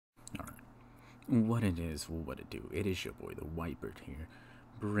What it is, what it do. It is your boy, the Whitebird here,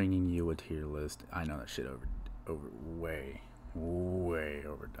 bringing you a tier list. I know that shit way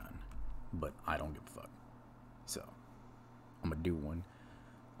overdone, but I don't give a fuck. So, I'm gonna do one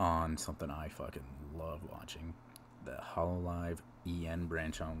on something I fucking love watching. The Hololive EN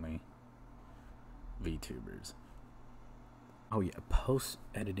branch only VTubers. Oh yeah,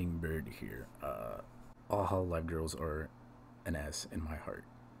 post-editing bird here. All Hololive girls are an S in my heart.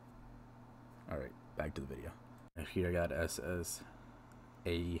 Alright, back to the video. Here I got SS,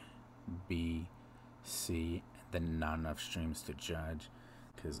 A, B, C, and then not enough streams to judge,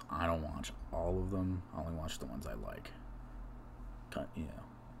 because I don't watch all of them. I only watch the ones I like. You know.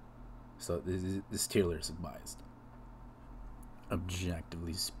 So this tier list is biased.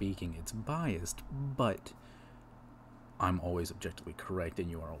 Objectively speaking, it's biased, but I'm always objectively correct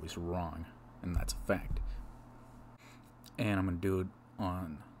and you are always wrong, and that's a fact. And I'm gonna do it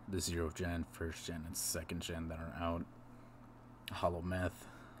on the 0th gen, 1st gen, and 2nd gen that are out. Hollow Myth,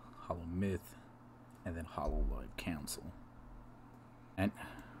 and then Hololive Council. And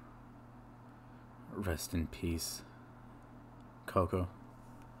rest in peace, Coco.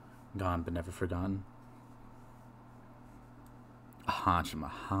 Gone but never forgotten.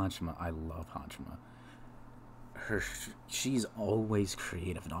 Hachima, I love Hachima. She's always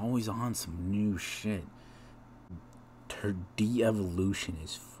creative and always on some new shit. Her de-evolution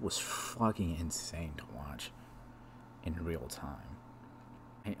was fucking insane to watch in real time.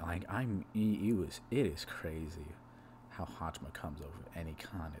 It is crazy how Hachima comes up with any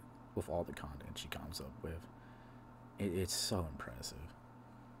content, with all the content she comes up with. It's so impressive.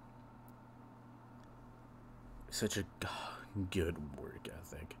 Such a good work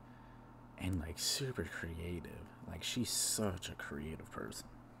ethic, and like super creative. Like, she's such a creative person.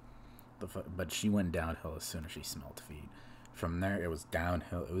 But she went downhill as soon as she smelled feet. From there, it was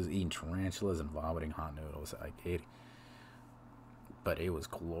downhill. It was eating tarantulas and vomiting hot noodles. But it was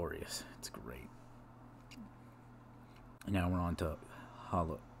glorious. It's great. Now we're on to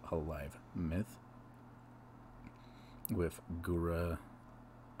Hololive Myth with Gura,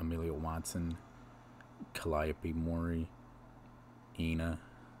 Amelia Watson, Calliope, Mori, Ina,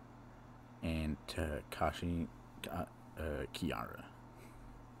 and Takanashi Kiara.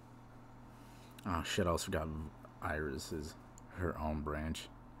 Oh shit, I also forgot IRyS is her own branch.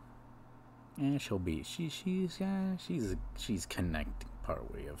 And she's connecting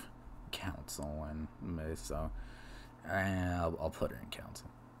partway of council and myth, so I'll put her in council.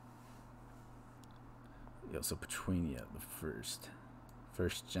 Yeah, so between the first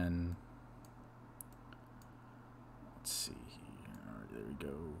gen. Let's see here. There we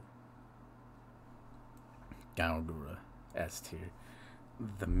go. Gawr Gura, S tier.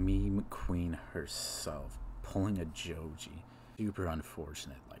 The meme queen herself, pulling a Joji. Super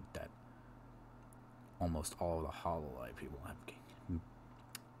unfortunate like that. Almost all the Hololive people have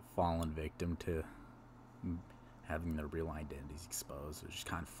fallen victim to having their real identities exposed, which is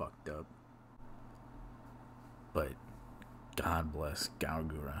kind of fucked up. But God bless Gawr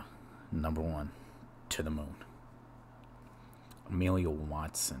Gura, #1, to the moon. Amelia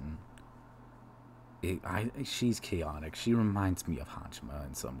Watson. She's chaotic. She reminds me of Hachima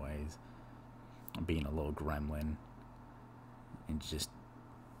in some ways, being a little gremlin and just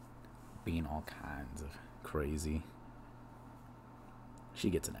being all kinds of crazy.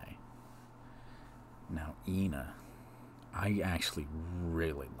 She gets an A. Now Ina, I actually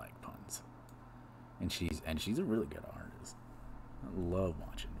really like puns, and she's a really good artist. I love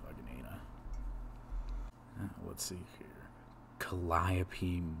watching fucking Ina. Let's see here.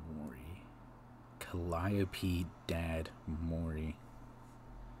 Calliope Mori. Calliope Dad Mori.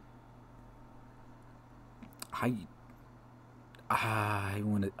 I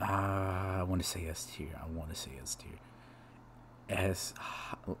want to say S tier. S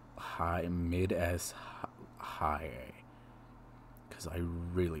high, mid S high A, because I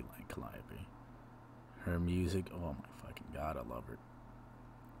really like Calliope. Her music, oh my fucking god, I love her.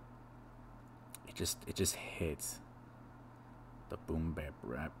 It just hits. The boom bap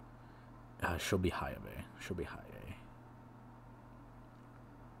rap. She'll be high A.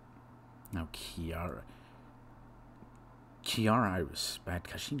 Now Kiara, I respect,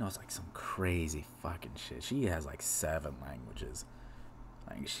 because she knows like some crazy fucking shit. She has like 7 languages.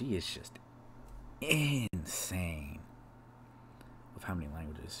 Like, she is just insane with how many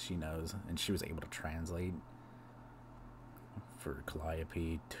languages she knows, and she was able to translate for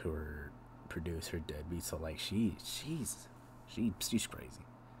Calliope to her producer Deadbeat. So like, she's crazy.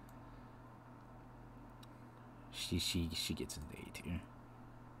 She gets an A tier.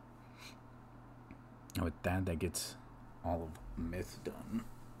 And with that gets all of Myth done.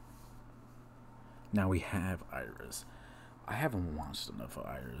 Now we have IRyS. I haven't watched enough of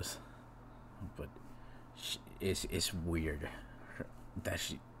IRyS, but it's weird that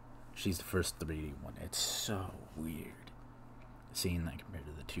she's the first 3D one. It's so weird seeing that compared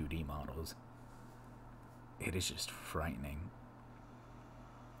to the 2D models. It is just frightening.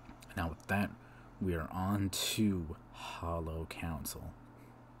 Now with that, we are on to Hollow Council.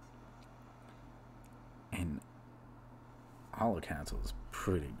 And Hollow Council is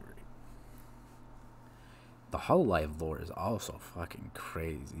pretty great. The Hololive lore is also fucking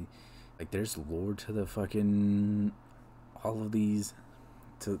crazy. Like, there's lore to the fucking... all of these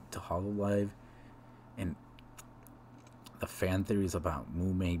to Hololive. And the fan theories about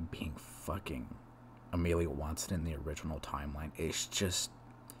Mumei being fucking Amelia Watson in the original timeline is just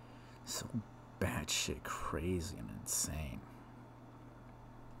so batshit crazy and insane.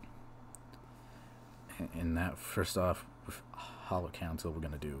 And that, first off, with Hollow Council, we're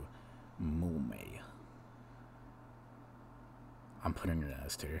gonna do Mumei. I'm putting her in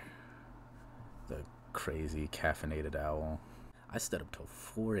S tier. The crazy caffeinated owl. I stayed up till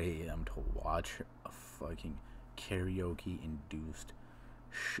 4 a.m. to watch a fucking karaoke-induced...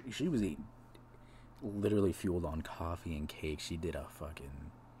 She was eating... literally fueled on coffee and cake. She did a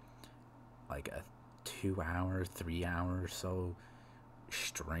fucking... like a 2 hour, 3 hour or so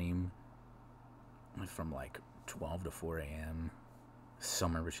stream from like 12 to 4 a.m.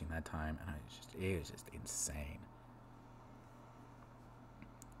 somewhere between that time, and it was just insane.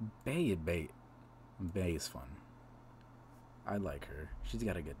 Bae is fun. I like her. She's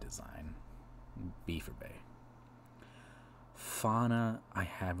got a good design. B for Bae. Fauna, I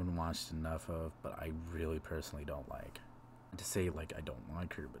haven't watched enough of, but I really personally don't like. To say like I don't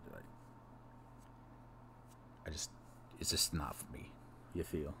like her, but it's just not for me. You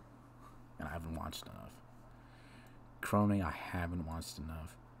feel? And I haven't watched enough. Kronii, I haven't watched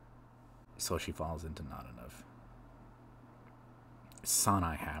enough, so she falls into not enough. Sana,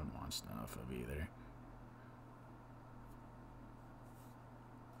 I haven't watched enough of either.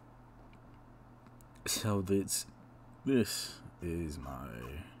 So this is my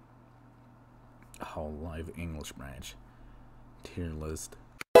Hololive English branch tier list,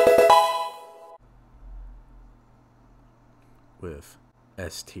 with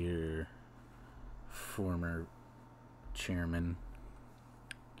S tier former chairman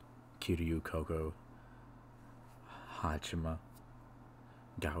Kiryu, Coco, Hachima,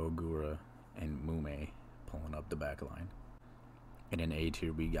 Gawr Gura, and Mumei pulling up the back line. And in A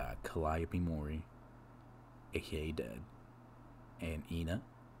tier we got Calliope, Mori, aka Dead, and Ina,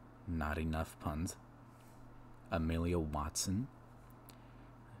 not enough puns, Amelia Watson,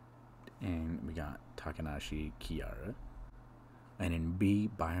 and we got Takanashi Kiara. And in B,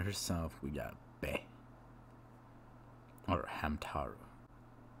 by herself, we got Bae, or Hamtaro.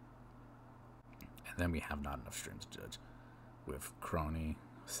 And then we have not enough strings to judge, with Kronii,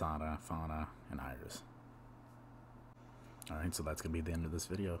 Sana, Fauna, and IRyS. Alright, so that's going to be the end of this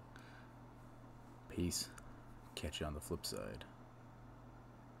video. Peace. Catch you on the flip side.